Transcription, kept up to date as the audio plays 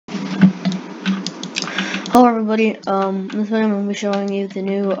Hello everybody, this video I'm going to be showing you the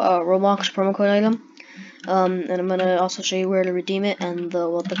new Roblox promo code item, and I'm going to also show you where to redeem it and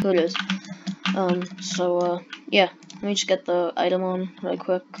what the code is. Yeah, let me just get the item on really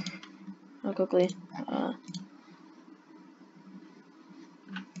quickly.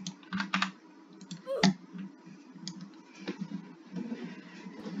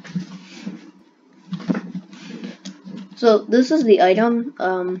 So this is the item,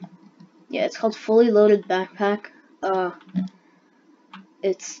 yeah, it's called Fully Loaded Backpack.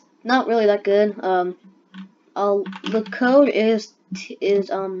 It's not really that good. The code is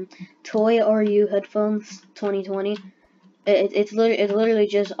TOYRU headphones 2020. It's literally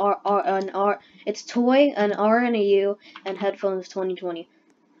just R. It's toy, an R and a U, and headphones 2020.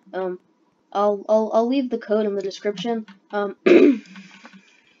 I'll leave the code in the description. Or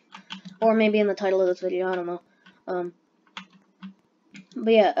maybe in the title of this video. I don't know.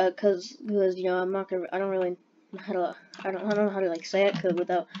 But yeah, cause you know I don't know how to like say it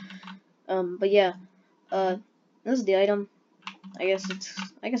without. But yeah, this is the item. I guess it's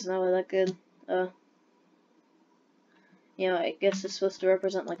not really that good. You know, I guess it's supposed to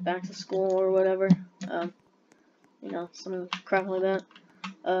represent like back to school or whatever. You know, some crap like that.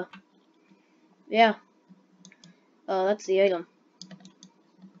 Yeah. That's the item.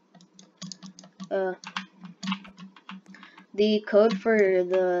 The code for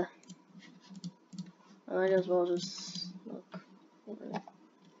the I might as well just look.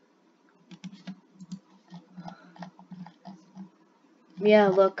 Yeah,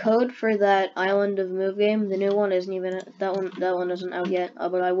 the code for that Island of Move game, the new one isn't even that one isn't out yet.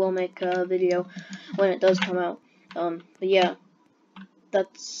 But I will make a video when it does come out. But yeah,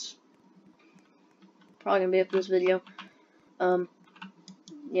 that's probably gonna be it for this video.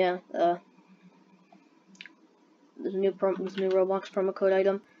 Yeah, this new Roblox promo code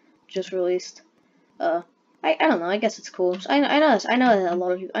item just released. I don't know. I guess it's cool. I know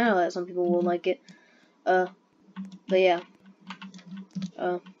that some people will like it. But yeah.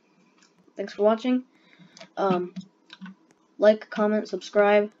 Thanks for watching. Like, comment,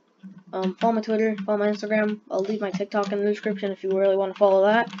 subscribe. Follow my Twitter, follow my Instagram. I'll leave my TikTok in the description if you really want to follow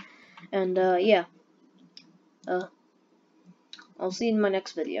that. And yeah. I'll see you in my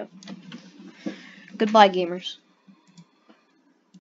next video. Goodbye, gamers.